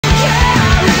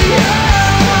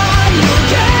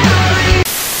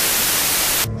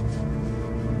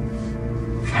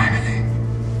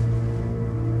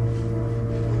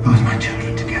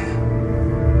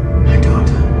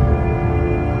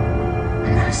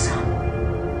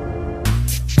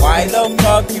Why the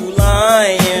fuck you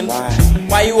lying?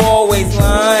 Why you always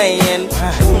lying?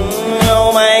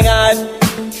 Oh my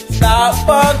god, stop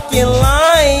fucking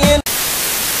lying.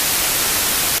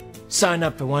 Sign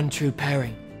up for One True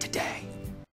Pairing today.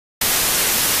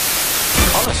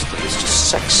 Honestly,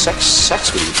 it's just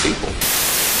sex with you people.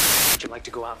 Would you like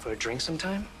to go out for a drink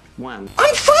sometime? When?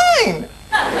 I'm fine!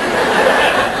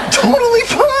 Totally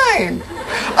fine!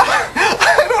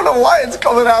 I don't know why it's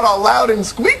coming out all loud and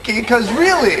squeaky, because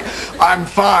really, I'm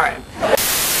fine.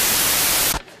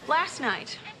 Last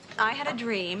night, I had a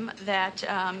dream that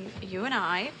you and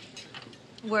I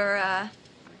were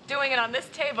doing it on this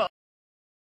table.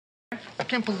 I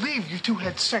can't believe you two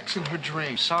had sex in her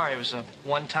dream. Sorry, it was a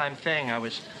one-time thing. I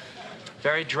was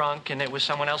very drunk, and it was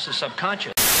someone else's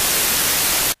subconscious.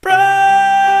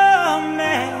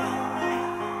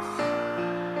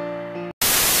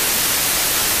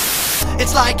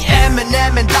 It's like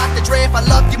Eminem and Dr. Dre. If I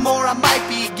loved you more, I might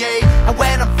be gay. And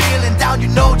when I'm feeling down, you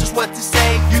know just what to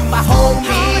say. You my home.